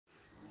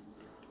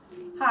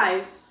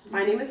Hi,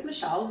 my name is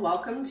Michelle.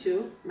 Welcome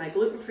to my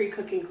gluten-free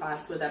cooking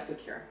class with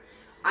Epicure.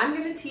 I'm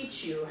going to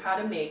teach you how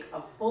to make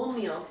a full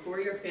meal for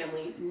your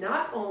family,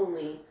 not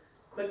only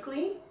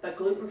quickly, but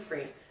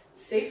gluten-free.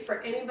 Safe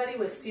for anybody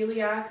with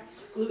celiac,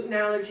 gluten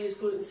allergies,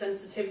 gluten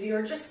sensitivity,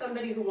 or just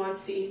somebody who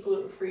wants to eat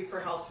gluten-free for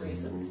health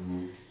reasons.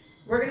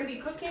 We're going to be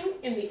cooking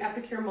in the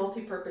Epicure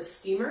multi-purpose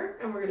steamer,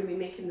 and we're going to be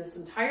making this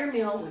entire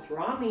meal with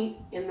raw meat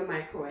in the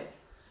microwave.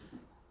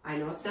 I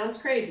know it sounds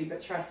crazy,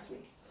 but trust me.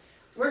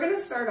 We're going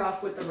to start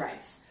off with the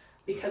rice,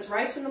 because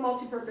rice in the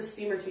multi-purpose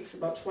steamer takes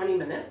about 20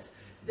 minutes.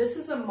 This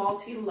is a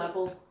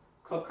multi-level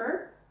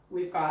cooker.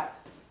 We've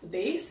got the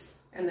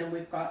base, and then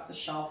we've got the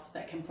shelf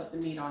that can put the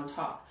meat on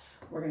top.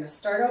 We're going to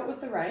start out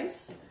with the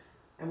rice,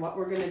 and what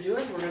we're going to do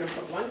is we're going to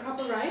put 1 cup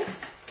of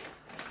rice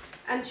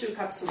and 2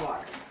 cups of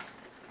water.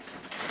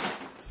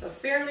 So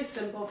fairly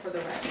simple for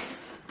the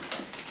rice.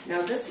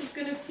 Now this is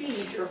going to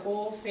feed your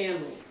whole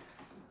family.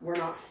 We're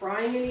not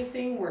frying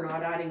anything, we're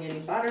not adding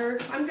any butter.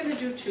 I'm going to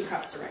do 2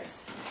 cups of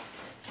rice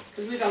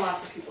because we've got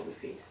lots of people to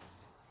feed.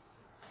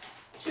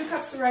 2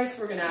 cups of rice,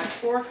 we're going to add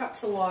 4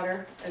 cups of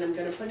water, and I'm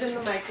going to put it in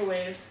the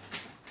microwave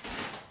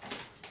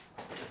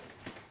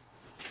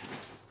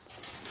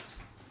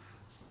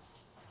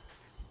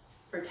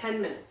for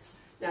 10 minutes.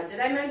 Now, did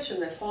I mention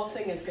this whole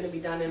thing is going to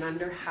be done in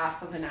under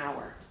half of an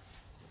hour?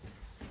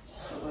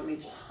 So let me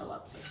just fill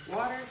up this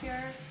water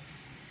here.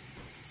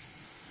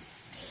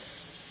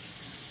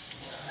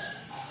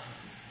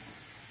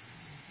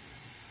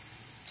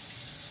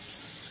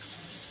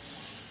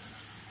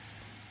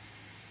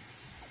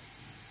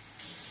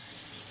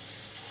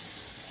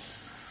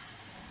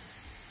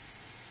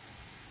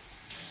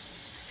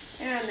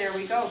 And there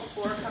we go,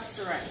 4 cups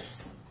of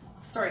rice.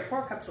 Sorry,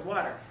 4 cups of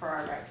water for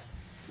our rice.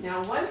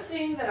 Now, one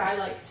thing that I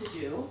like to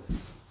do,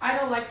 I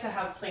don't like to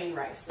have plain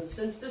rice. And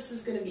since this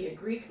is going to be a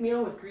Greek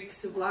meal with Greek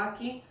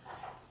souvlaki,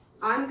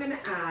 I'm going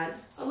to add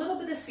a little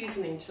bit of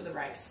seasoning to the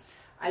rice.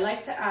 I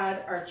like to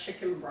add our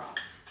chicken broth.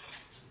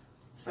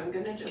 So I'm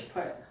going to just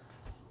put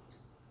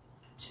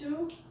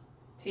 2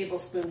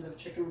 tablespoons of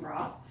chicken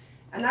broth.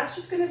 And that's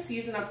just going to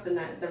season up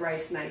the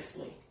rice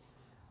nicely.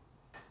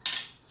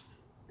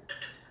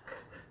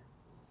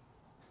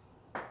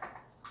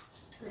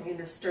 I'm going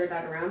to stir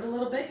that around a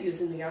little bit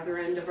using the other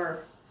end of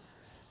our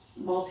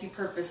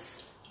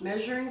multi-purpose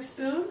measuring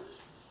spoon.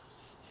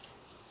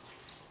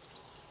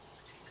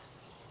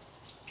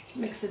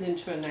 Mix it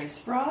into a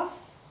nice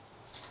broth.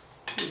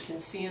 You can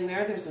see in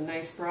there's a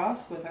nice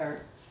broth with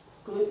our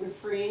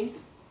gluten-free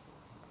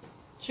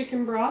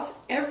chicken broth.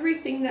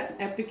 Everything that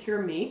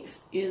Epicure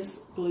makes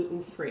is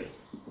gluten-free.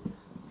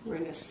 We're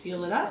going to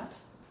seal it up.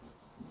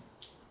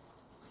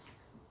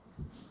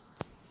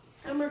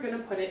 And we're going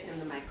to put it in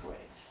the microwave.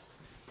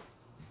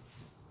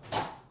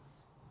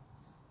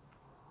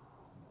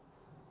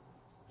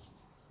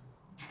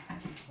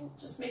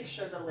 Just make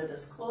sure the lid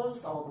is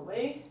closed all the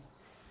way.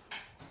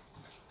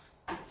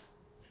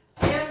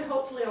 And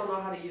hopefully I'll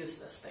know how to use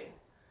this thing.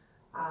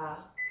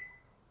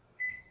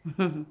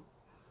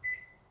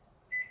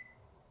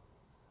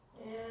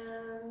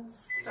 And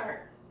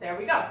start. There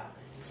we go.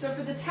 So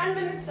for the 10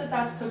 minutes that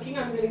that's cooking,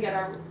 I'm going to get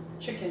our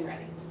chicken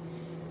ready.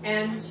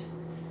 And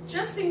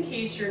just in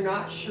case you're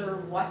not sure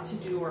what to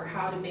do or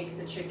how to make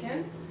the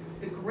chicken,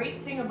 the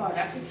great thing about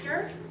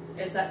Epicure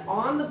is that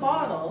on the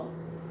bottle,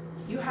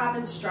 you have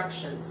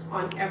instructions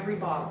on every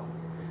bottle.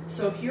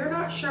 So if you're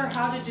not sure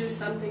how to do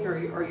something or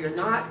you're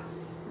not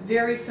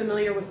very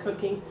familiar with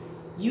cooking,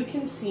 you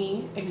can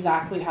see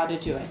exactly how to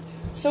do it.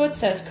 So it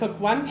says cook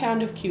 1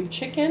 pound of cubed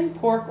chicken,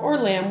 pork, or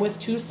lamb with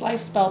 2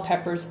 sliced bell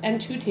peppers and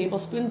 2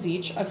 tablespoons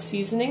each of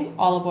seasoning,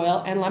 olive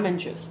oil, and lemon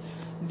juice.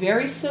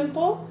 Very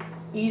simple,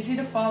 easy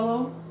to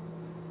follow.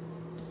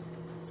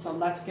 So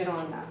let's get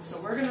on that.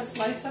 So we're going to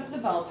slice up the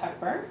bell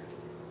pepper.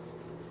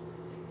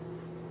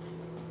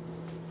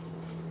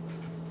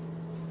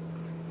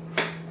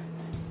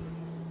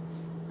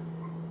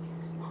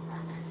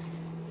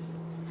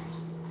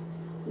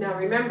 Now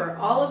remember,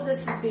 all of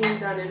this is being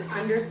done in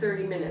under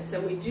 30 minutes,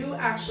 and we do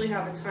actually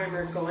have a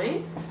timer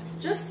going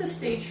just to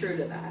stay true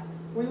to that.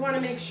 We want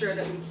to make sure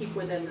that we keep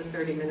within the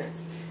 30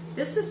 minutes.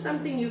 This is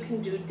something you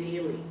can do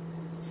daily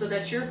so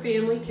that your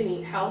family can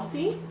eat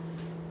healthy,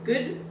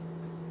 good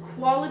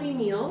quality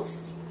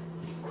meals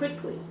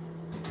quickly,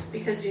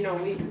 because you know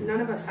none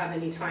of us have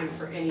any time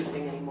for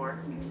anything anymore.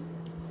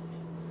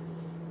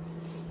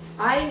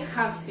 I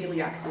have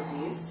celiac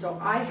disease, so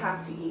I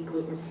have to eat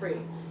gluten-free.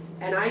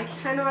 And I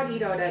cannot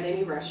eat out at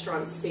any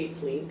restaurant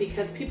safely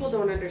because people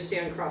don't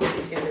understand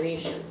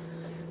cross-contamination.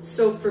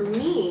 So for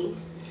me,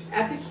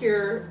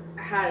 Epicure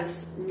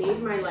has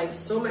made my life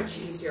so much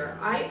easier.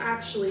 I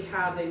actually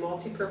have a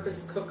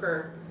multi-purpose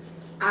cooker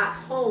at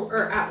home,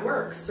 or at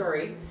work,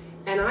 sorry,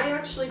 and I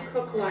actually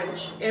cook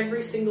lunch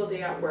every single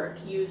day at work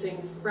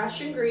using fresh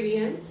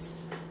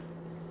ingredients,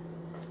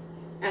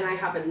 and I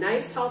have a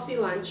nice healthy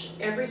lunch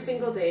every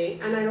single day,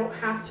 and I don't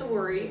have to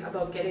worry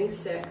about getting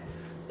sick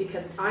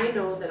because I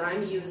know that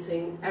I'm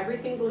using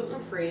everything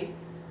gluten-free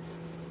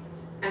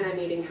and I'm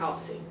eating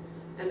healthy.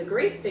 And the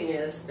great thing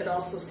is, it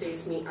also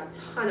saves me a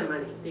ton of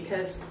money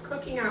because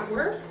cooking at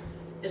work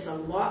is a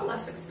lot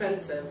less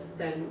expensive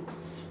than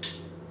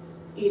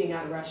eating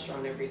at a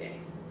restaurant every day.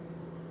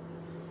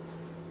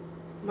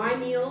 My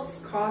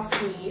meals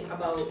cost me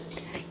about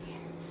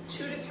 $2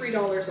 to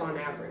 $3 on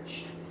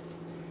average.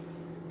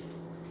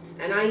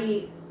 And I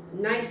eat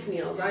nice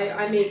meals.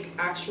 I make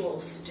actual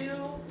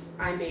stew,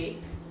 I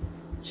make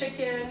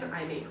chicken,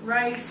 I make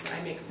rice, I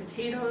make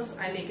potatoes,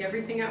 I make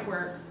everything at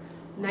work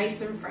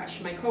nice and fresh.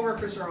 My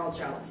coworkers are all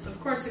jealous.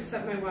 Of course,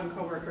 except my one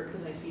coworker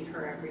because I feed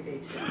her every day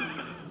too.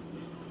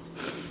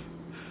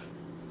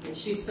 And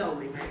she's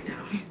filming right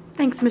now.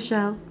 Thanks,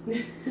 Michelle.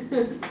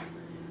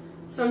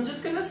 So I'm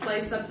just going to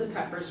slice up the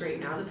peppers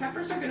right now. The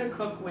peppers are going to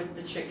cook with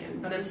the chicken,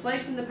 but I'm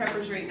slicing the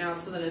peppers right now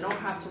so that I don't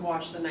have to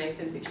wash the knife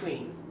in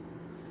between.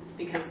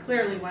 Because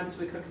clearly once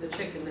we cook the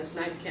chicken, this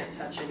knife can't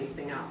touch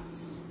anything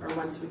else. Or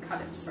once we cut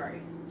it,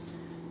 sorry.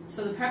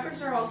 So the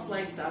peppers are all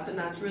sliced up, and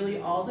that's really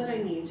all that I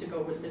need to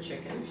go with the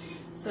chicken.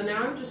 So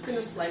now I'm just going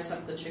to slice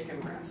up the chicken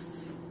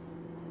breasts.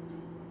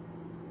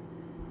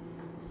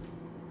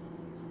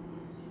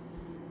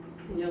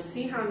 And you'll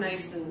see how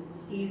nice and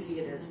easy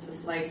it is to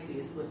slice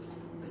these with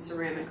a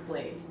ceramic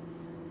blade.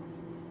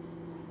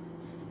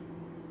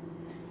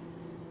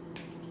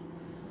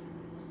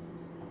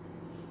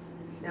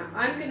 Now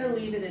I'm going to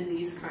leave it in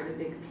these kind of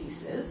big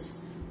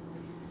pieces.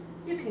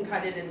 You can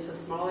cut it into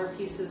smaller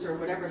pieces or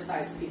whatever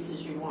size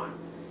pieces you want.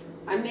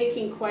 I'm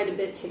making quite a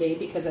bit today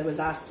because I was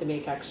asked to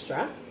make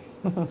extra.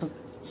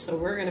 So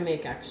we're going to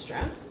make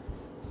extra.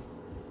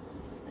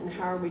 And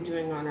how are we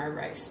doing on our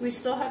rice? We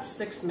still have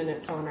 6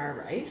 minutes on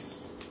our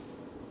rice.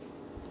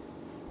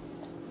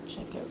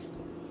 Check out.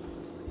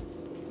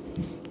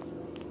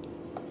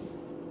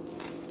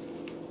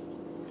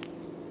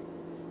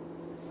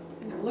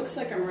 And it looks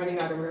like I'm running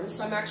out of room,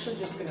 so I'm actually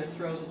just going to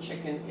throw the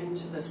chicken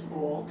into this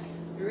bowl.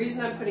 The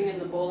reason I'm putting it in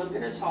the bowl, I'm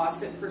going to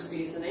toss it for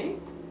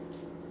seasoning.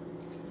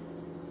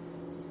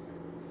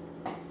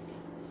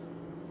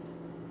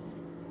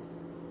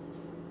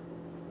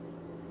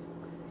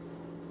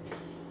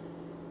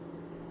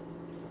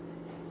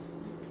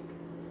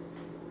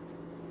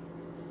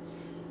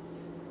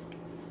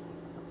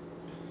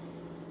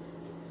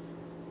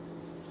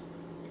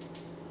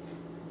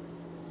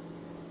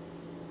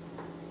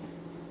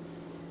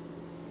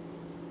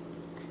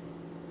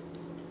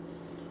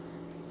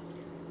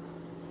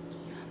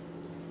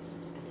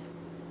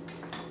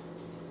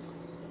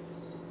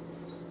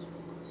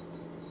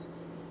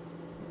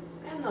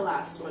 The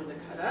last one to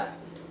cut up.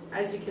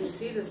 As you can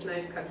see, this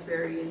knife cuts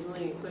very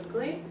easily and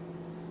quickly.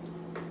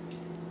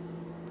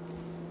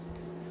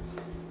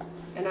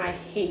 And I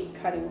hate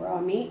cutting raw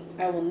meat.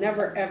 I will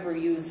never ever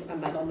use a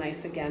metal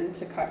knife again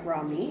to cut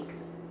raw meat.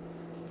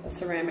 A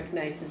ceramic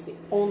knife is the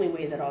only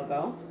way that I'll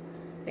go.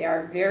 They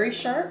are very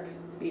sharp.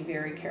 Be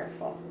very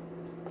careful.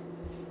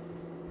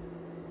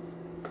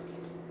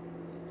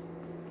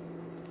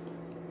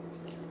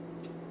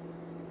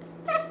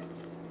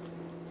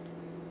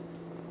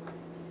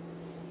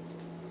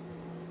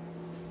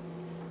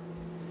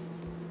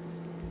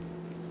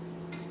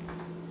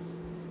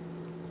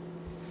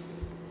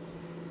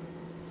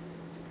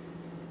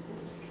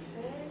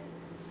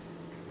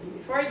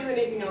 Before I do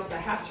anything else, I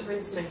have to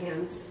rinse my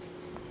hands.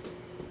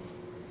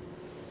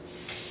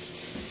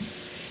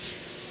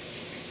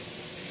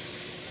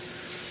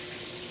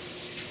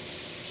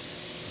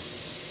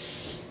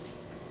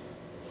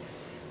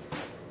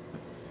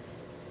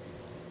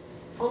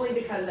 Only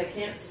because I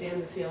can't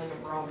stand the feeling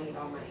of raw meat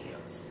on my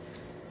hands.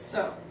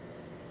 So,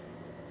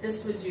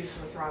 this was used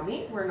with raw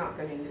meat. We're not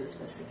going to use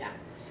this again.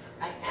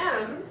 I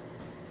am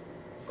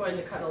going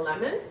to cut a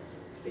lemon,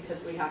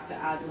 because we have to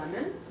add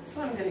lemon.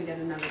 So I'm going to get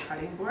another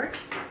cutting board.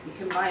 You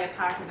can buy a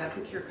pack of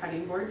Epicure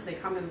cutting boards. They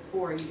come in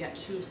 4. You get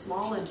 2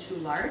 small and 2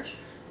 large.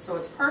 So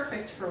it's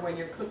perfect for when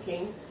you're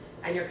cooking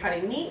and you're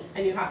cutting meat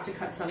and you have to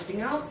cut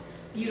something else.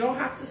 You don't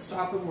have to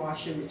stop and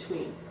wash in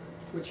between,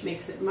 which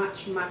makes it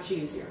much, much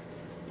easier.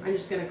 I'm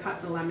just going to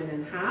cut the lemon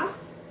in half.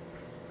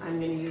 I'm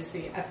going to use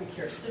the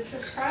Epicure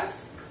citrus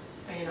press.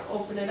 I'm going to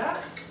open it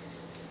up,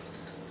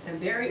 and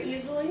very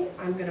easily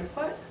I'm going to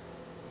put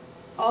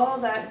all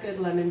that good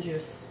lemon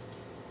juice.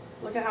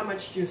 Look at how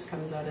much juice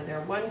comes out of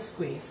there. 1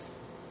 squeeze.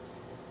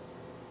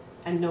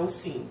 And no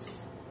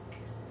seeds.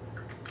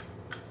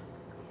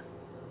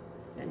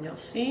 And you'll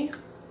see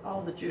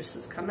all the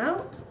juices come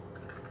out.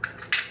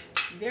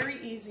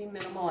 Very easy,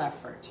 minimal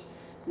effort.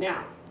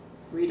 Now,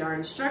 read our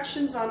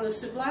instructions on the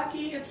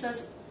souvlaki. It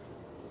says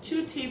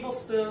 2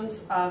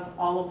 tablespoons of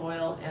olive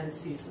oil and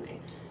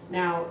seasoning.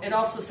 Now, it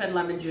also said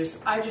lemon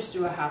juice. I just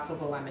do a half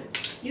of a lemon.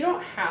 You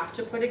don't have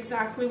to put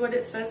exactly what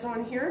it says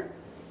on here.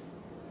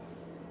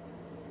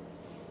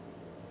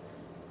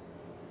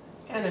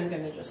 And I'm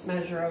going to just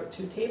measure out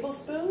 2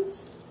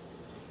 tablespoons.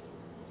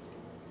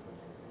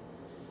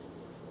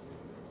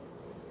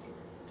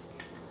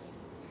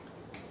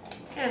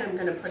 And I'm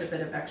going to put a bit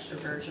of extra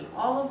virgin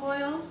olive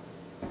oil.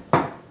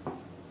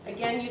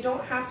 Again, you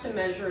don't have to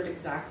measure it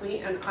exactly,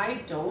 and I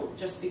don't,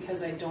 just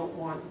because I don't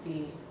want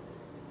the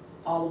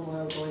olive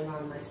oil going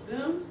on my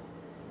spoon.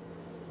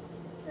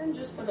 And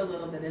just put a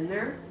little bit in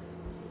there.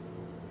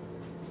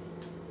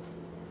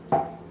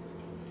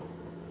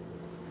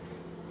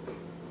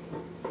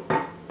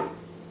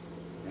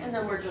 And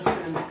then we're just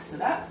going to mix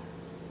it up.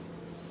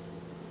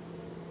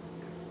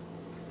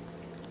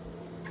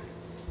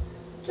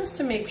 Just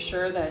to make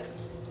sure that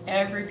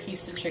every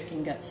piece of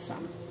chicken gets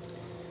some.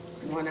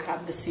 You want to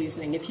have the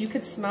seasoning. If you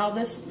could smell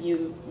this,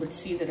 you would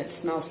see that it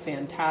smells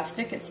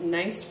fantastic. It's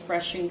nice,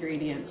 fresh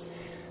ingredients.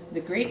 The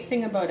great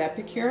thing about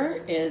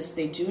Epicure is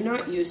they do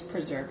not use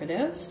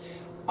preservatives.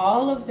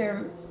 All of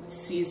their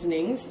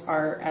seasonings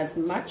are as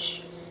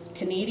much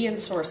Canadian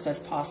sourced as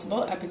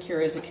possible. Epicure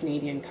is a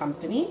Canadian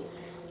company,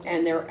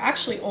 and they're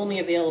actually only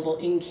available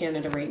in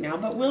Canada right now,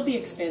 but we'll be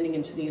expanding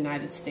into the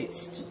United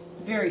States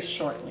very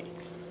shortly.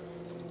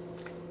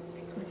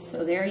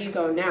 So there you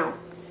go. Now,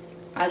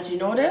 as you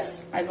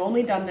notice, I've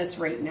only done this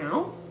right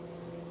now,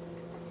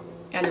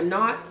 and I'm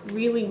not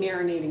really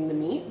marinating the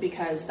meat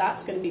because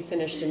that's going to be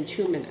finished in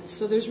 2 minutes.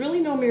 So there's really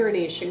no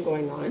marination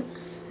going on,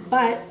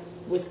 but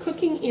with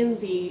cooking in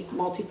the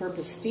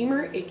multi-purpose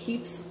steamer, it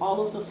keeps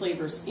all of the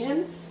flavors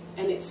in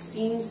and it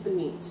steams the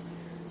meat.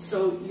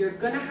 So you're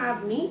going to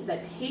have meat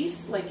that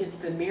tastes like it's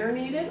been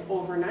marinated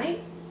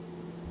overnight,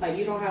 but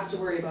you don't have to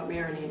worry about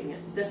marinating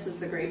it. This is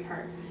the great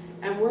part.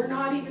 And we're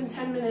not even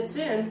 10 minutes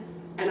in,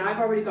 and I've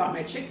already got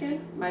my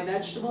chicken, my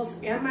vegetables,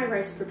 and my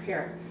rice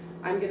prepared.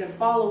 I'm going to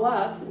follow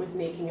up with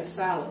making a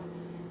salad.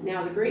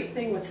 Now, the great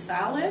thing with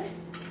salad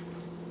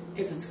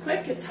is it's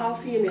quick, it's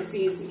healthy, and it's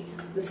easy.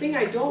 The thing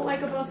I don't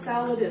like about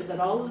salad is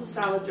that all of the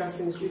salad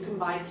dressings you can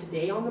buy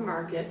today on the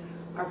market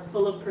are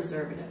full of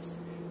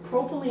preservatives.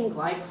 Propylene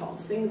glycol,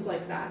 things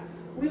like that.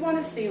 We want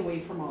to stay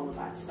away from all of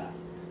that stuff.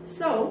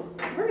 So,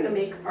 we're going to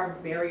make our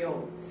very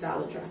own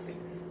salad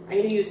dressing. I'm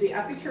going to use the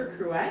Epicure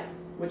cruet,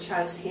 which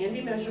has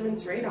handy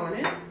measurements right on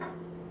it,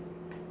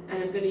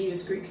 and I'm going to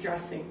use Greek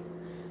dressing.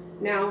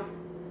 Now,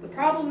 the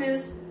problem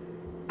is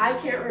I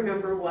can't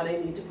remember what I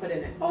need to put in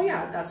it. Oh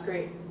yeah, that's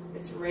great.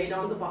 It's right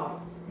on the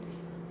bottle.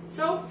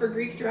 So for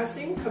Greek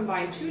dressing,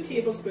 combine 2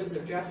 tablespoons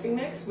of dressing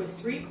mix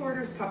with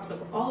 3/4 cups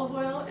of olive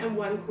oil and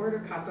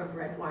 1/4 cup of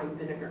red wine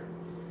vinegar.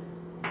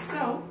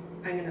 So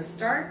I'm going to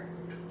start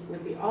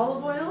with the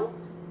olive oil,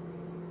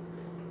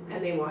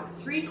 and they want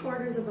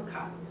 3/4 of a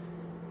cup.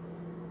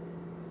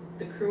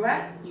 The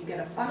cruet, you get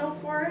a funnel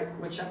for it,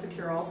 which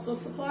Epicure also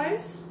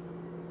supplies.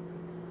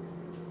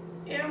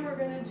 And we're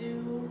going to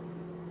do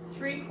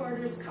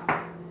 3/4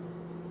 cup.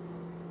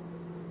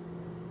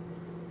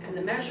 And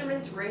the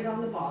measurement's right on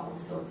the bottle,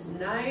 so it's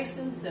nice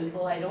and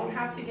simple. I don't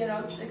have to get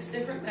out 6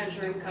 different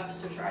measuring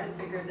cups to try to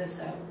figure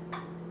this out.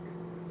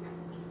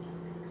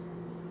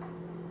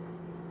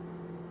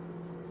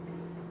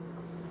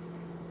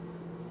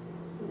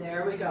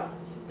 There we go,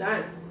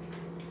 done.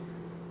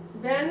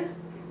 Then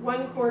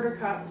 1/4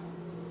 cup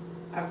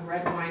of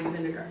red wine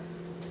vinegar.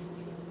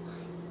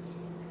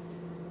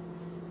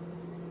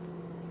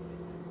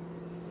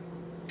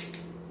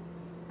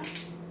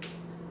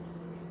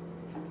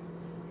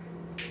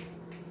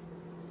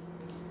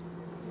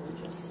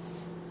 We'll just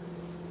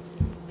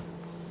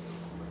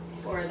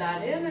pour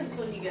that in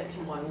until you get to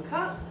 1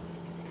 cup,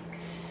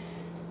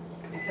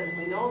 because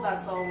we know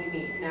that's all we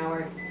need. Now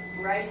our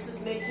rice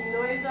is making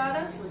noise at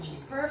us, which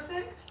is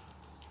perfect.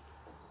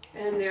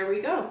 And there we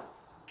go.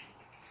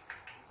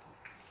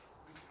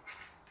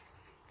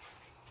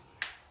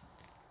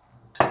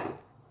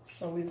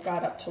 So we've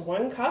got up to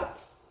 1 cup.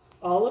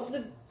 All of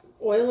the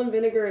oil and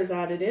vinegar is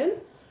added in.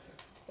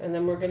 And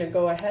then we're going to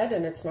go ahead,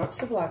 and it's not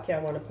souvlaki I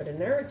want to put in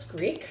there, it's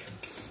Greek.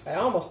 I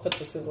almost put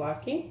the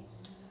souvlaki.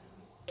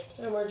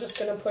 And we're just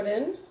going to put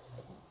in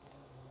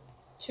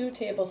 2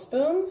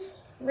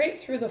 tablespoons right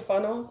through the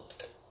funnel.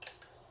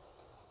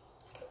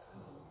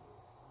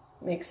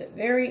 Makes it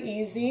very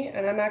easy,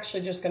 and I'm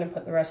actually just going to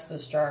put the rest of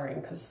this jar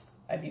in because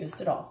I've used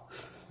it all.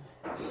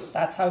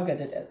 That's how good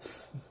it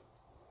is.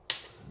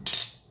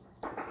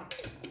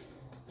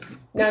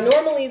 Now,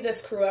 normally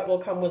this cruet will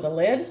come with a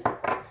lid.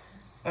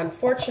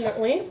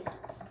 Unfortunately,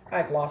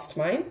 I've lost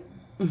mine.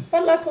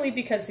 But luckily,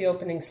 because the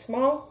opening's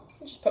small,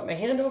 I'll just put my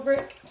hand over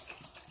it,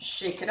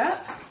 shake it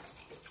up,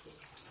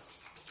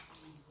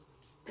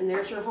 and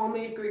there's your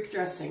homemade Greek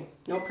dressing.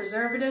 No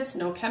preservatives,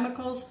 no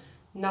chemicals,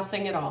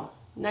 nothing at all.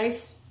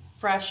 Nice,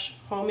 fresh,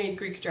 homemade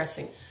Greek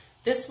dressing.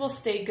 This will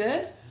stay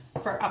good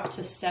for up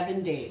to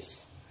 7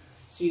 days.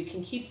 So you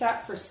can keep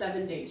that for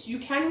 7 days. You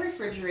can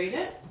refrigerate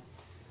it.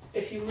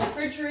 If you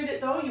refrigerate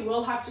it though, you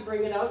will have to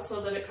bring it out so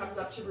that it comes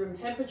up to room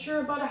temperature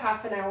about a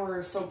half an hour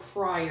or so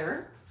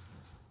prior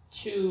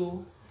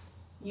to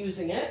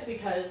using it,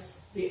 because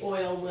the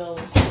oil will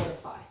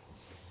solidify.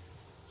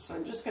 So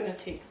I'm just going to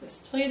take this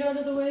plate out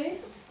of the way.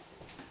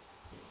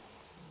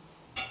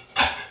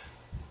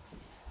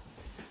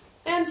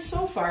 And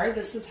so far,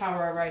 this is how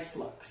our rice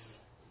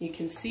looks. You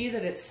can see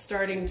that it's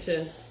starting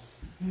to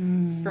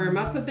firm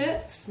up a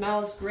bit.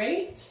 Smells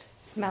great.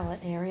 Smell it,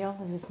 Ariel.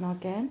 Does it smell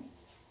good?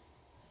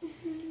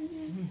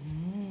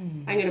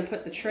 I'm going to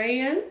put the tray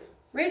in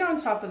right on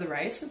top of the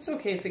rice. It's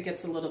okay if it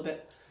gets a little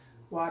bit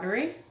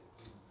watery.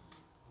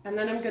 And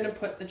then I'm going to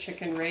put the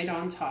chicken right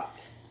on top.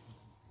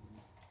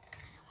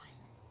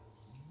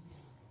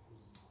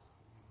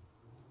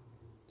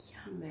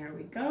 And there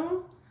we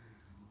go.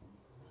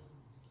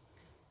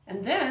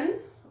 And then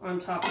on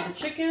top of the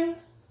chicken,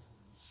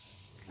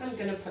 I'm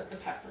gonna put the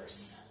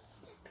peppers.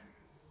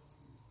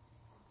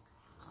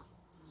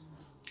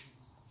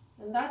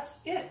 And that's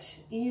it,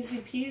 easy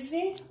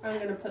peasy. I'm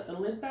gonna put the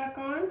lid back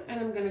on and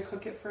I'm gonna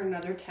cook it for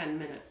another 10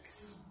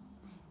 minutes.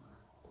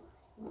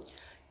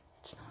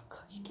 It's not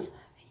cooked, you can't have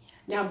it yet.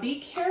 Now be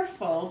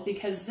careful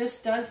because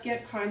this does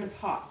get kind of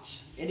hot.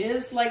 It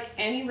is like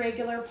any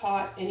regular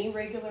pot, any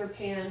regular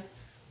pan.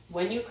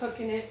 When you cook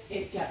in it,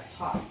 it gets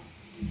hot.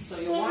 So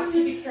you'll want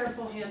to be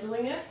careful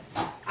handling it.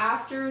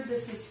 After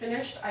this is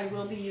finished, I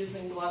will be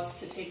using gloves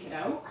to take it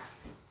out.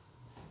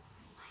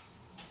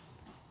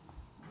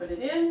 Put it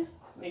in,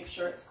 make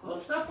sure it's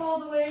closed up all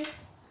the way,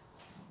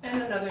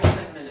 and another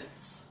 10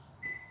 minutes.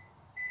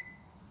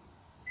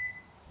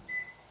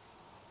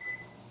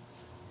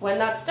 When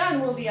that's done,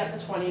 we'll be at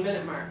the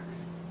 20-minute mark.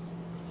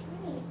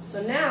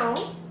 So now,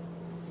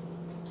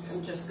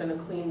 I'm just going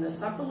to clean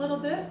this up a little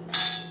bit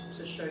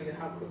to show you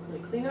how quickly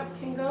cleanup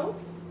can go.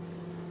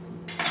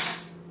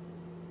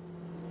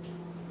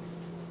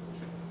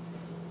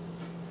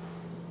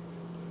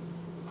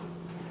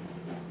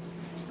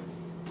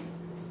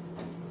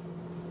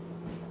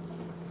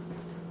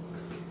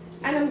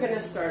 And I'm going to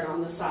start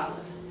on the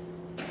salad.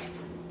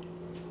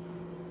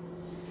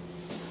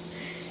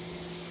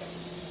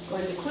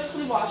 Going to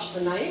quickly wash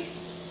the knife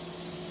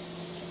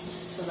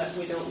so that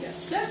we don't get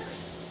sick.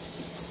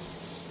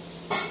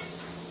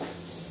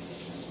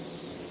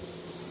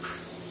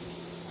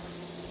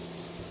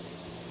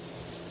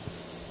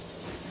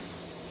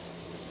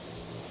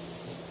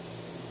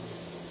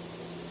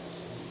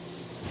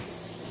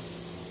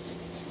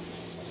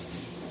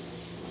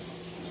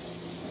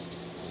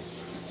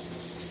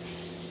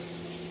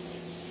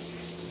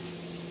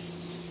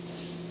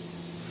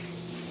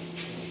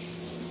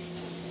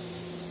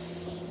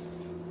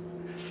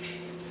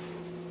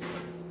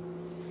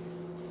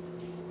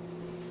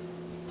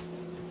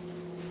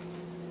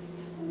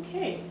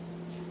 Okay,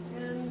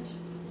 and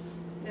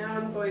now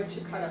I'm going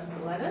to cut up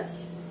the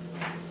lettuce.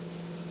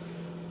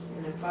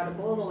 And I've got a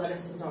bowl, the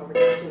lettuce is already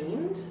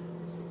cleaned.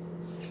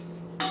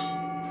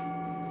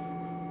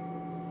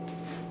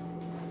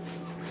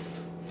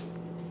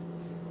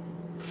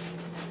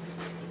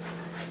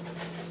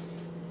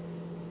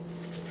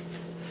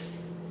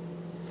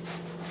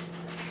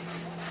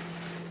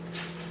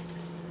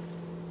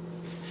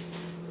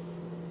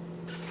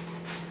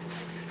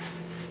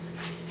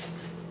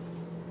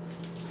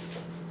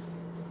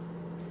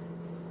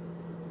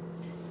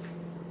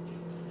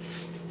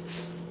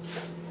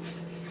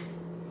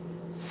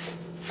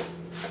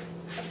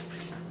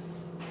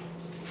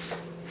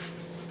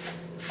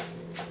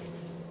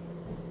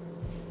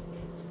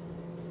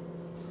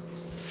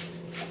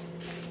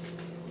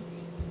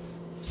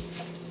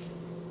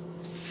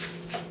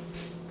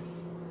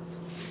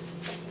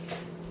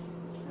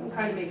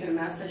 Kind of making a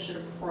mess. I should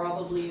have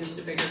probably used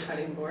a bigger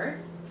cutting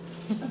board,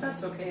 but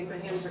that's okay. My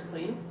hands are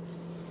clean.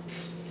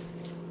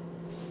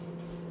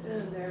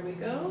 And there we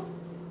go.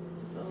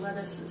 The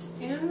lettuce is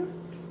in.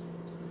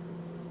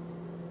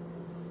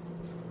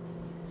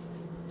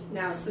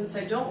 Now, since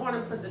I don't want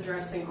to put the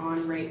dressing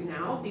on right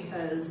now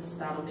because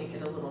that'll make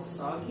it a little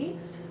soggy,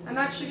 I'm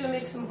actually going to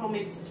make some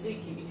homemade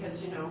tzatziki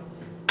because, you know,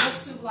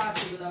 what's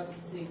souvlaki without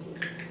tzatziki?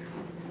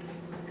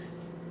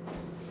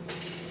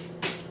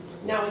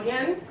 Now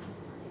again,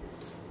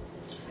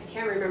 I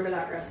can't remember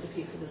that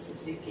recipe for the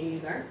tzatziki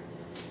either,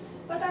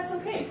 but that's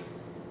okay.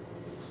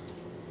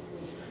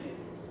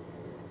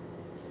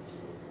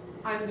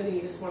 I'm going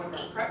to use one of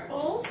our prep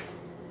bowls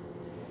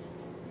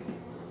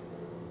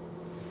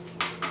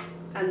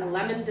and the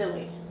lemon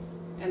dilly.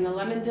 And the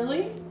lemon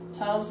dilly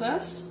tells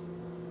us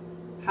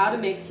how to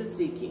make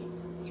tzatziki.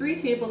 3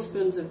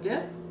 tablespoons of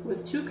dip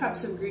with 2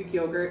 cups of Greek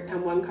yogurt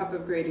and 1 cup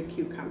of grated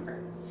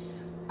cucumber.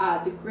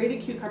 The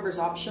grated cucumber is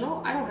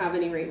optional. I don't have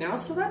any right now,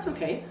 so that's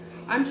okay.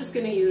 I'm just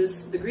going to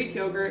use the Greek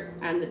yogurt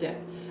and the dip.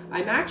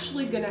 I'm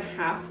actually going to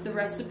half the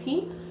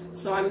recipe,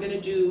 so I'm going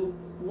to do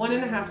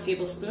 1.5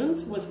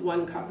 tablespoons with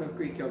 1 cup of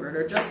Greek yogurt,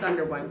 or just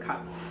under 1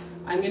 cup.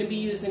 I'm going to be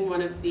using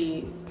one of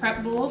the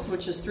prep bowls,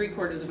 which is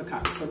 3/4 of a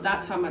cup, so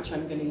that's how much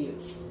I'm going to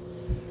use.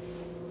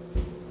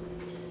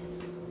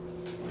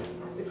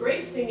 The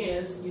great thing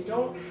is you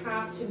don't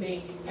have to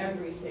make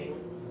everything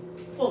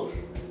fully.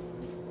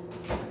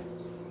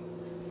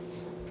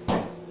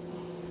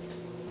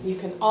 You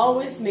can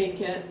always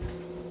make it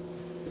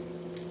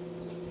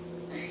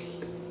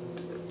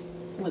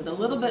with a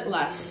little bit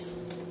less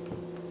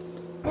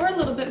or a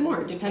little bit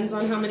more, depends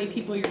on how many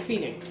people you're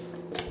feeding.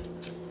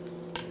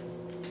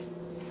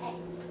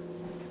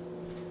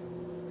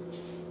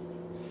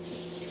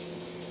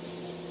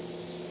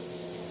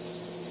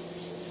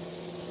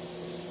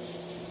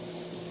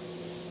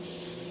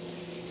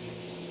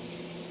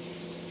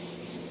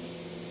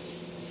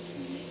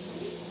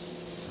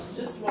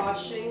 Just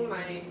washing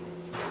my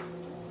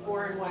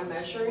 4-in-1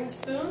 measuring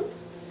spoon.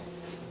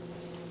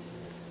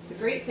 The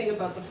great thing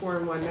about the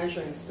 4-in-1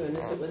 measuring spoon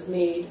is it was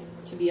made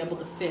to be able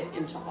to fit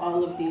into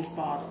all of these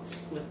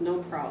bottles with no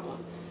problem.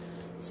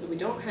 So we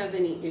don't have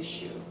any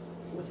issue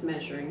with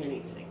measuring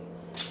anything.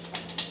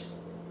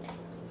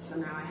 So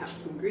now I have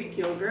some Greek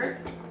yogurt,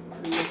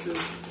 and this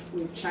is,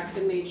 we've checked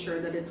and made sure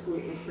that it's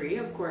gluten-free.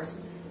 Of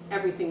course,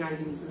 everything I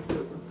use is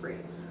gluten-free.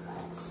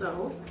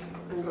 So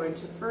I'm going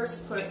to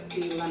first put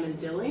the lemon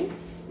dilly.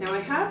 Now I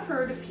have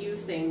heard a few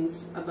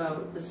things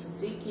about the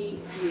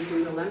tzatziki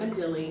using the lemon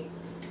dilly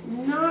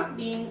not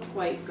being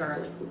quite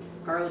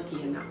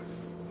garlicky enough.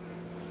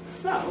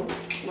 So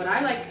what I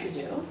like to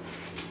do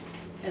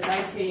is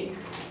I take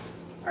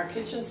our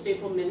kitchen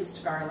staple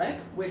minced garlic,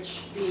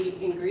 which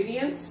the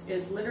ingredients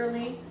is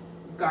literally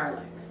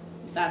garlic.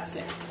 That's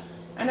it.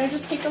 And I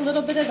just take a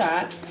little bit of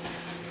that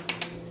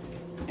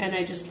and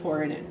I just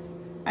pour it in.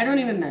 I don't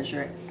even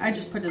measure it. I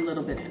just put a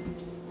little bit in.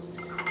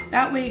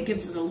 That way it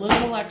gives it a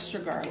little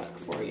extra garlic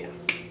for you,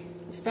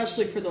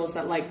 especially for those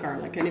that like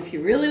garlic. And if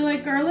you really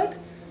like garlic,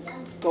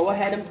 go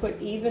ahead and put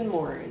even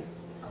more in.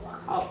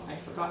 Oh, I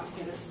forgot to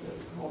get a spoon.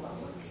 Hold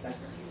on 1 second.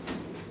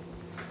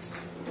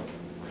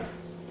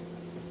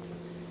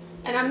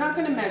 And I'm not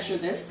going to measure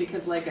this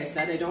because, like I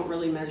said, I don't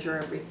really measure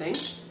everything.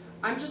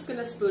 I'm just going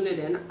to spoon it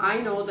in. I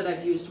know that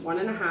I've used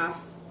 1.5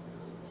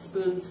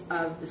 spoons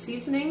of the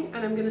seasoning,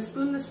 and I'm going to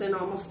spoon this in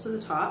almost to the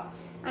top.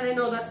 And I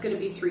know that's going to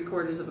be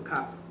 3/4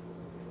 cup.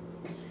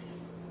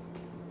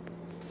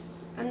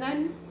 And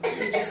then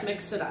you just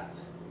mix it up.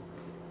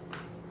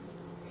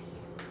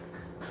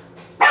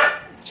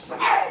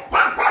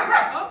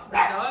 Oh, the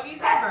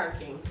doggies are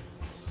barking.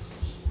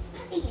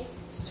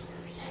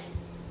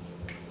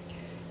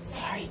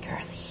 Sorry,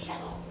 girlie.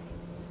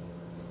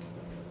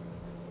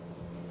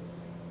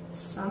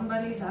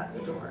 Somebody's at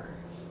the door.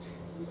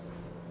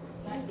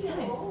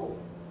 Okay.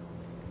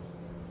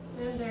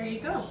 And there you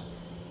go.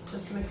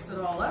 Just mix it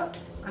all up.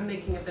 I'm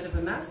making a bit of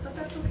a mess, but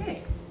that's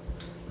okay.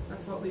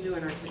 That's what we do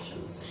in our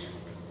kitchens.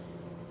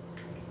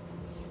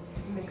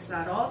 Mix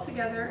that all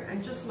together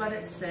and just let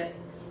it sit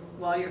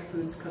while your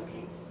food's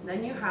cooking.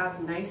 Then you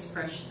have nice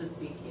fresh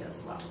tzatziki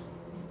as well.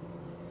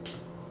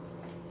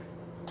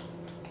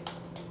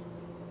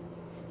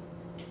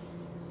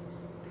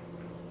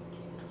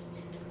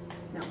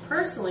 Now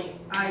personally,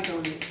 I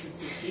don't eat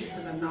tzatziki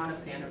because I'm not a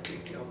fan of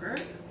Greek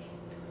yogurt,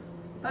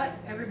 but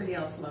everybody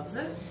else loves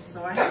it,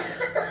 so I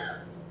have it.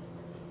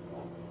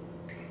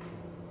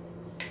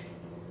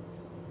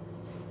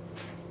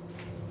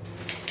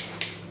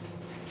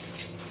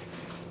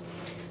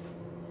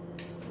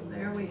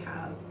 There we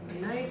have a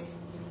nice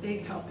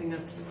big helping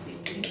of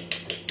tzatziki.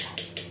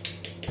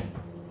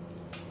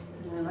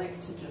 And I like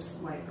to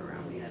just wipe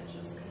around the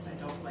edges because I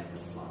don't like a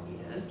sloppy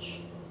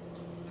edge.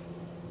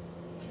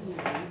 And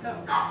there you go.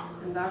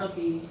 And that'll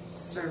be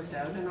served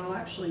out, and I'll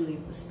actually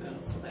leave the spoon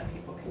so that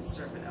people can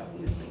serve it out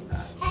using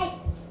that.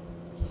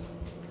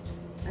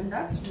 And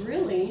that's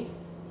really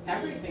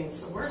everything.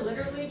 So we're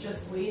literally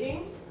just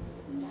waiting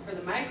for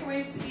the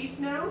microwave to beep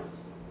now,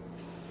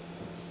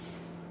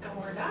 and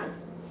we're done.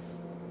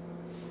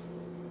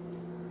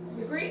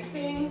 The great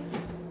thing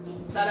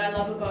that I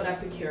love about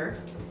Epicure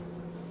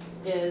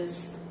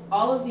is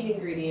all of the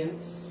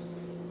ingredients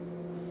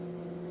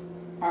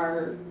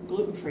are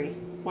gluten-free,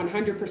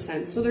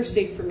 100%, so they're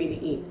safe for me to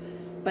eat.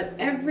 But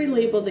every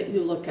label that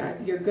you look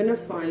at, you're gonna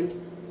find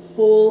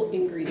whole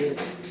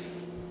ingredients.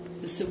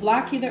 The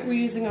souvlaki that we're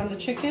using on the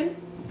chicken,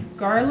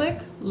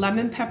 garlic,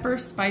 lemon pepper,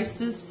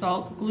 spices,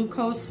 salt,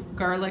 glucose,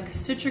 garlic,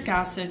 citric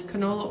acid,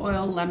 canola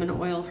oil, lemon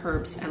oil,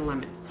 herbs, and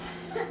lemon.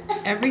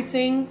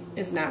 Everything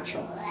is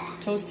natural.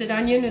 Toasted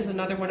onion is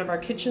another one of our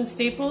kitchen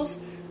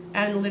staples,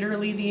 and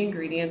literally the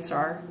ingredients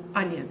are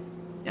onion,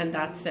 and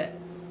that's it.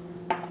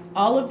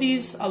 All of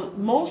these,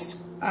 most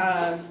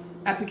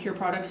Epicure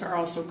products are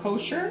also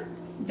kosher.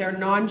 They're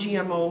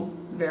non-GMO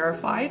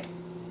verified,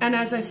 and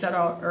as I said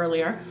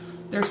earlier,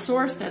 they're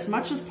sourced as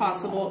much as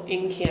possible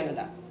in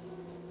Canada.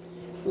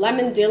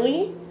 Lemon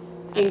dilly,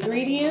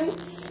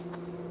 ingredients,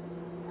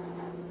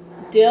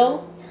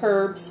 dill,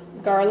 herbs,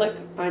 garlic,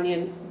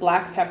 onion,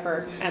 black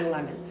pepper, and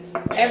lemon.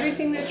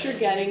 Everything that you're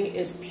getting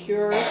is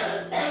pure,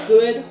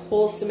 good,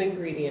 wholesome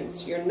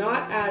ingredients. You're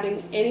not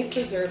adding any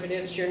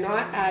preservatives. You're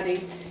not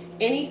adding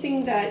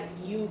anything that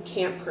you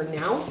can't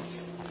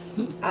pronounce.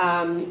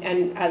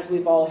 And as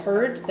we've all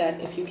heard,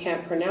 that if you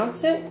can't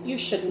pronounce it, you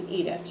shouldn't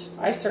eat it.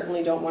 I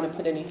certainly don't want to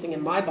put anything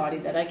in my body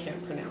that I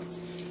can't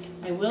pronounce.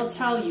 I will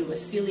tell you, with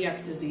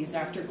celiac disease,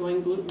 after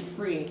going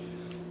gluten-free,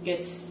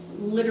 it's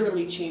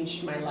literally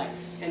changed my life.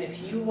 And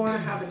if you want to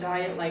have a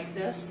diet like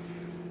this,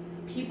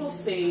 people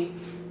say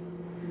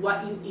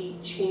what you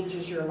eat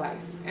changes your life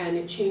and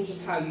it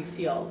changes how you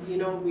feel. You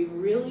know, we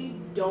really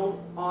don't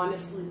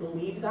honestly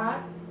believe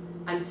that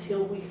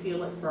until we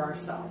feel it for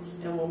ourselves.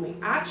 And when we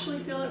actually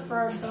feel it for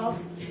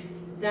ourselves,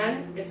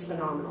 then it's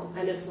phenomenal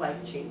and it's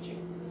life-changing.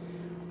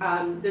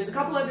 There's a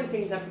couple other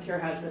things Epicure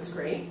has that's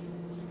great.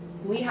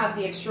 We have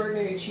the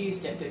extraordinary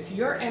cheese dip. If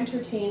you're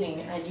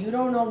entertaining and you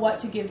don't know what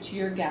to give to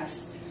your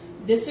guests,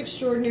 this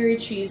extraordinary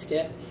cheese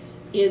dip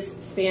is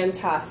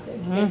fantastic.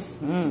 It's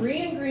 3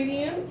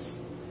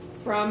 ingredients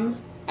from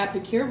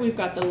Epicure. We've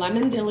got the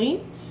lemon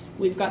dilly,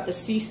 We've got the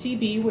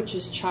CCB, which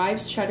is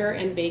chives, cheddar,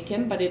 and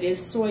bacon, but it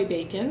is soy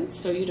bacon,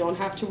 so you don't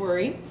have to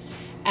worry.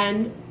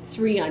 And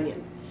 3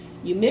 onion.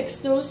 You mix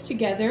those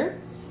together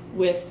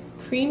with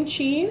cream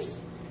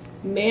cheese,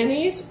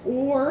 mayonnaise,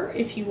 or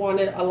if you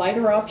wanted a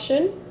lighter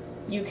option,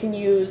 you can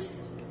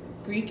use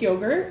Greek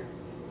yogurt.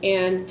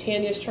 And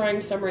Tanya's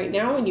trying some right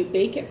now, and you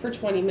bake it for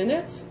 20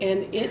 minutes,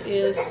 and it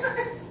is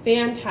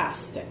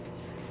fantastic.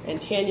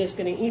 And Tanya's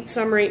gonna eat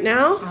some right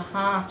now. Uh-huh.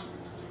 I'm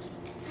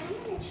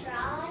gonna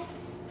try.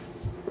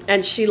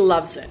 And she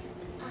loves it.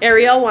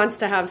 Ariel wants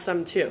to have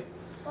some too.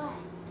 What?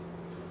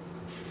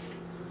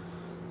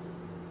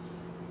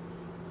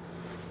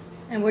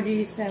 And what do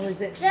you say?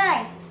 Was it?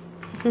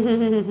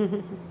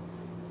 Good.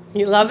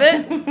 You love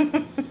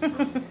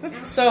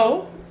it?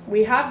 So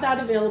we have that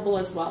available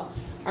as well.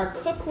 Our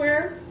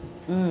cookware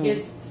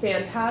is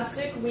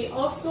fantastic. We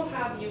also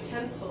have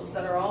utensils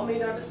that are all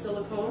made out of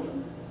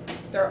silicone.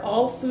 They're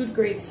all food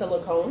grade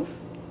silicone.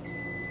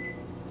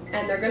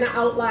 And they're gonna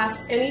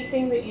outlast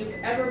anything that you've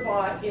ever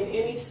bought in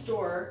any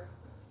store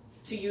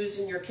to use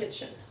in your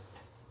kitchen.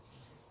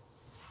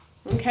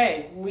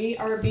 Okay, we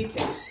are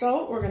beeping.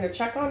 So we're gonna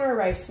check on our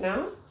rice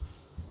now.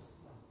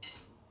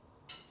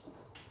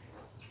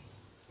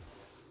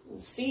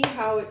 And see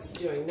how it's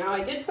doing. Now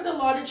I did put a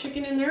lot of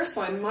chicken in there,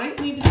 so I might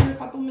leave it in a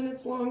couple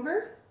minutes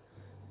longer.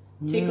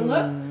 Take a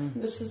look.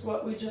 This is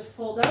what we just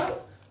pulled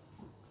out.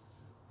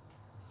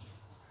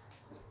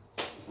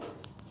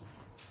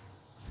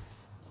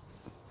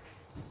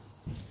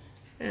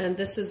 And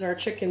this is our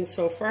chicken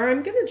so far.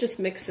 I'm gonna just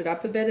mix it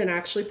up a bit and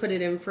actually put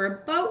it in for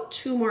about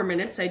 2 more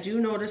minutes. I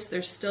do notice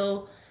there's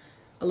still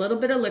a little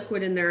bit of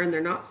liquid in there and they're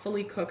not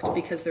fully cooked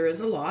because there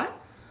is a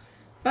lot.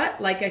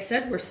 But like I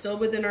said, we're still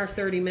within our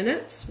 30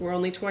 minutes. We're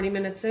only 20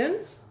 minutes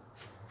in.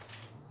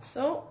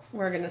 So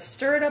we're gonna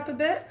stir it up a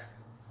bit.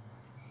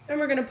 And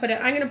we're gonna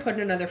I'm gonna put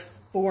another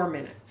 4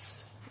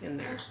 minutes in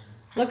there.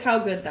 Look how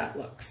good that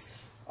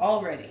looks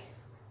already.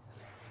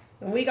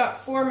 And we got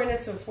 4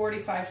 minutes and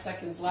 45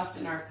 seconds left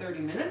in our 30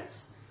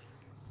 minutes.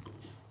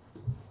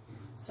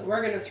 So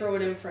we're gonna throw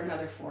it in for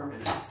another 4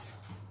 minutes.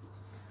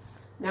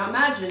 Now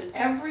imagine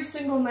every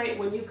single night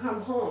when you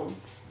come home,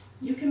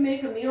 you can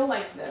make a meal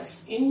like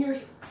this in your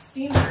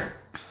steamer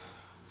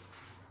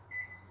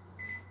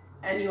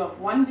and you have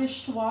 1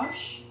 dish to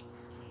wash,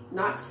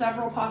 not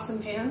several pots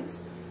and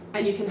pans,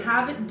 and you can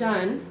have it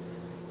done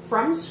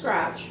from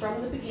scratch,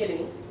 from the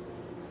beginning,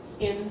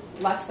 in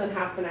less than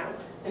half an hour.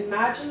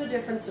 Imagine the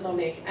difference it'll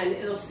make, and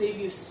it'll save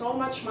you so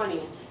much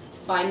money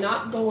by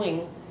not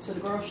going to the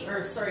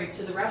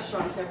to the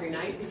restaurants every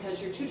night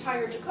because you're too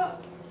tired to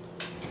cook.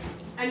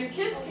 And your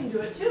kids can do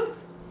it too.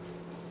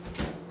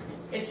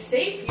 It's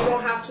safe. You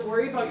don't have to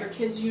worry about your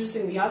kids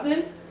using the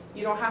oven.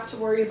 You don't have to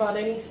worry about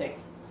anything.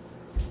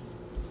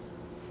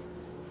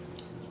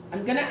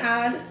 I'm gonna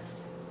add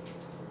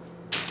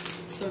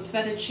some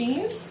feta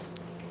cheese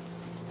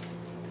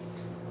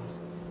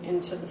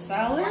into the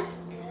salad.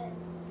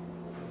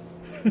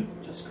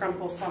 Just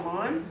crumple some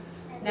on.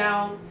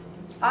 Now,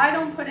 I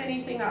don't put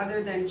anything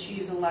other than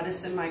cheese and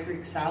lettuce in my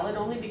Greek salad,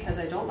 only because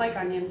I don't like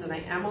onions and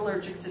I am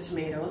allergic to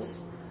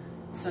tomatoes.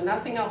 So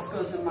nothing else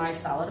goes in my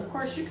salad. Of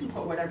course, you can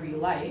put whatever you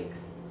like.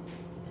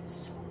 This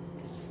is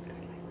good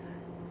like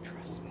that.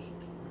 Trust me.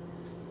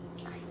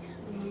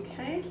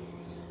 Okay.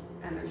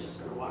 And I'm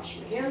just gonna wash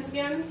my hands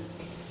again.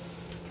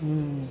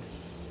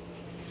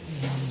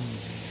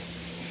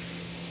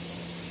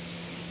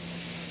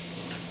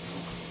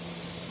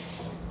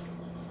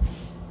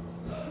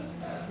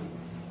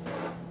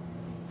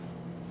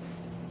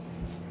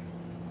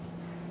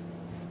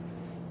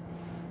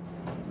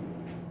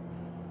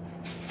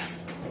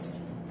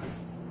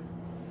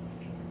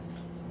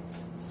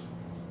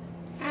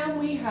 And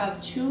we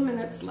have 2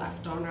 minutes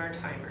left on our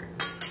timer.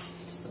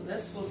 So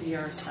this will be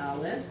our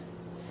salad.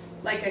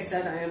 Like I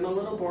said, I am a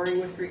little boring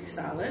with Greek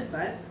salad,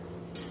 but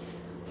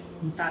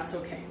that's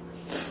okay.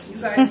 You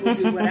guys will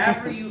do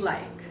whatever you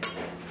like.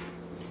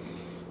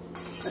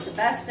 But the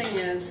best thing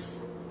is,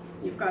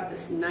 you've got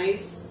this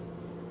nice,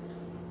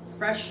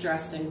 fresh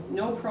dressing.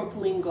 No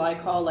propylene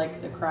glycol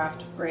like the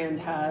Kraft brand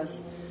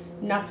has.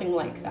 Nothing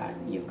like that.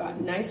 You've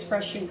got nice,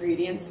 fresh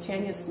ingredients.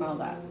 Tanya, smell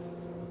that.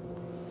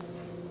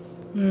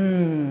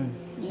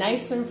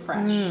 Nice and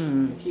fresh.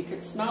 If you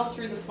could smell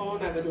through the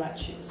phone, I would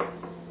let you.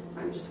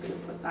 I'm just going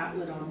to put that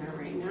lid on there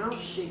right now.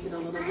 Shake it a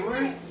little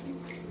more.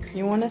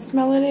 You want to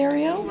smell it,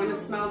 Ariel? You want to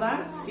smell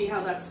that? See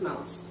how that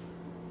smells.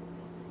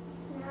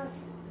 Smells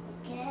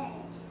good.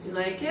 Do you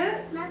like it?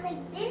 It smells like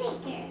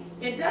vinegar.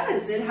 It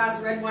does. It has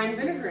red wine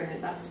vinegar in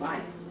it. That's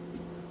why.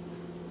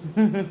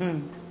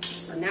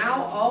 So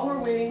now all we're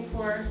waiting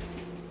for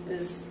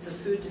is the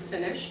food to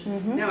finish.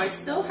 Now I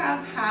still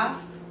have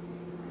half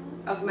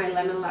of my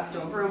lemon left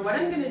over, and what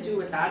I'm going to do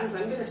with that is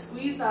I'm going to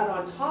squeeze that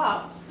on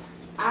top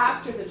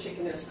after the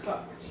chicken is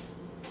cooked.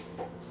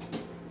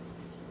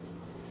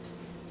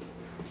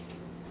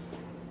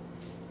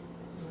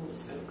 I'm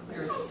just going to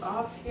clear this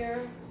off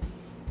here.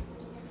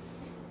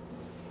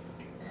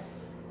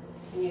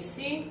 And you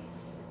see,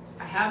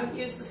 I haven't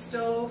used the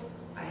stove,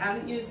 I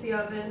haven't used the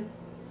oven,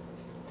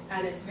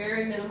 and it's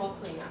very minimal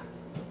cleanup.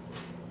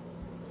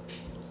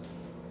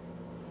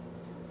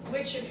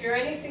 Which, if you're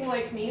anything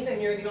like me, then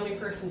you're the only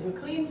person who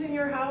cleans in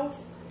your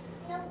house.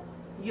 Nope.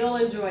 You'll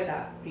enjoy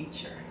that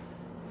feature.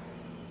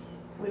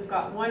 We've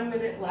got 1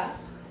 minute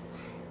left.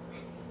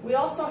 We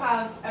also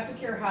have,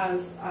 Epicure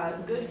has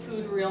Good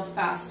Food Real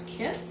Fast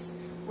kits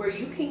where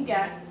you can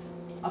get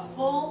a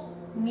full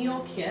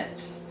meal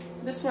kit.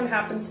 This one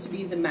happens to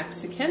be the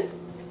Mexican.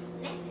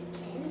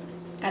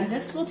 And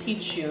this will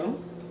teach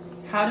you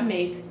how to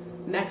make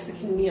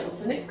Mexican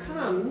meals. And it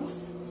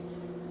comes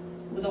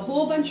with a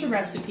whole bunch of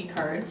recipe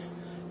cards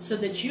so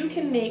that you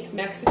can make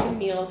Mexican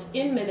meals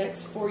in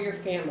minutes for your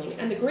family.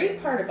 And the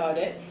great part about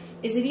it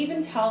is it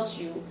even tells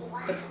you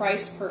the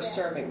price per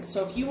serving.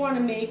 So if you want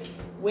to make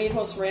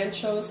huevos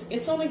ranchos,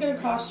 it's only going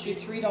to cost you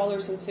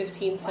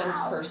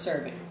 $3.15 per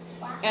serving.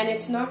 And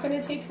it's not going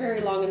to take very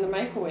long in the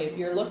microwave.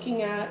 You're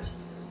looking at,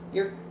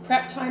 your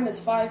prep time is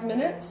 5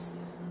 minutes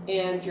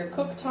and your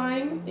cook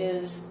time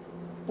is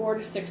 4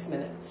 to 6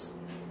 minutes.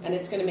 And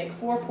it's going to make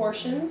 4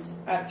 portions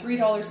at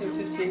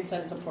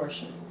 $3.15 a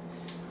portion.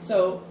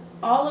 So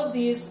all of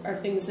these are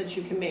things that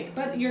you can make,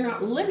 but you're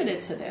not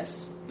limited to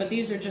this, but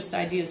these are just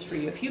ideas for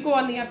you. If you go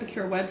on the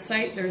Epicure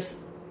website,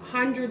 there's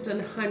hundreds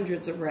and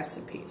hundreds of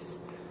recipes,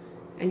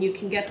 and you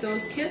can get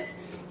those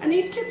kits. And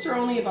these kits are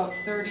only about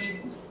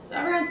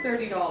around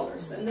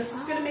 $30, and this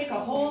is going to make a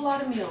whole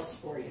lot of meals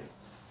for you.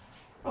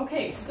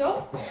 Okay,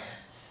 so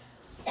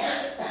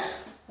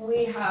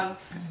we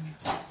have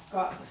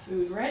got the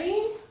food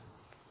ready.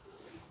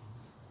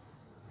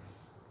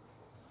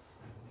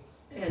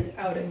 And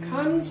out it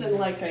comes, and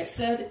like I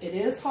said, it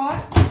is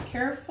hot. Be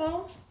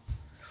careful.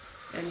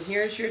 And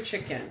here's your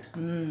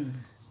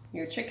chicken.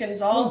 Your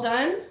chicken's all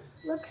done.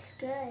 Looks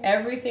good.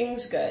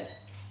 Everything's good.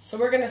 So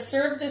we're going to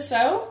serve this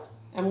out,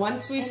 and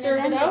once we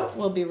serve it out,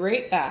 we'll be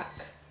right back.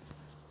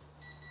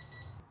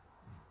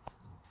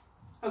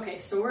 Okay,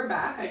 so we're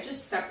back. I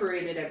just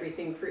separated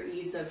everything for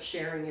ease of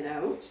sharing it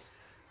out.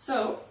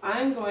 So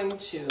I'm going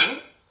to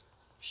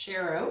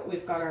share out.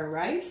 We've got our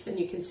rice, and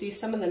you can see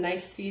some of the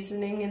nice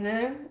seasoning in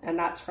there, and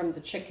that's from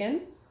the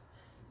chicken,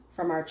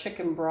 from our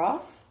chicken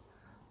broth.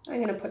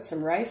 I'm going to put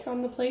some rice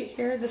on the plate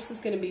here. This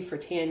is going to be for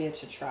Tanya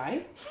to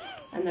try.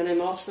 And then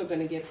I'm also going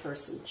to give her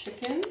some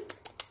chicken.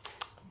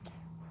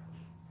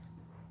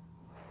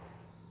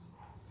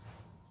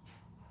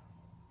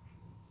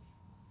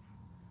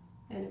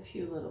 And a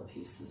few little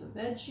pieces of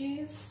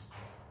veggies.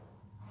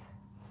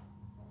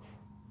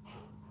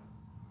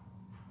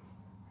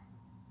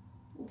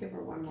 I'll give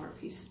her one more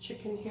piece of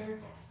chicken here.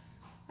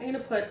 I'm going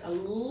to put a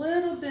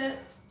little bit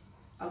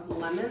of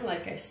lemon.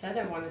 Like I said,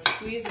 I want to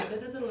squeeze a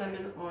bit of the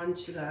lemon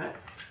onto that.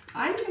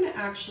 I'm going to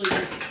actually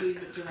just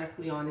squeeze it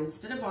directly on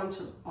instead of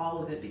onto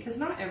all of it, because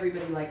not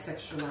everybody likes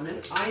extra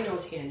lemon. I know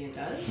Tanya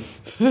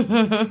does. So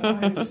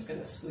I'm just going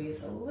to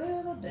squeeze a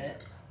little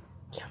bit.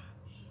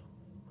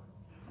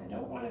 I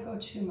don't want to go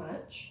too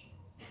much,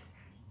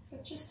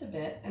 but just a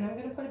bit. And I'm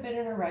going to put a bit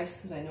in her rice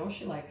because I know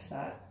she likes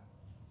that.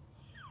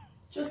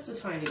 Just a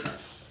tiny bit.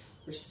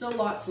 There's still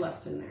lots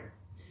left in there.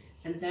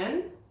 And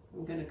then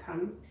I'm going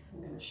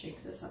to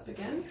shake this up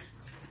again.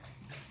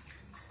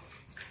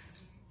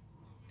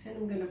 And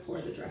I'm going to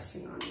pour the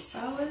dressing on the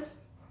salad.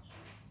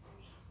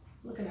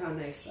 Look at how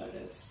nice that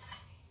is.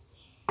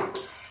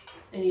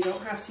 And you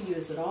don't have to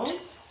use it all.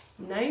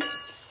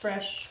 Nice,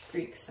 fresh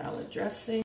Greek salad dressing.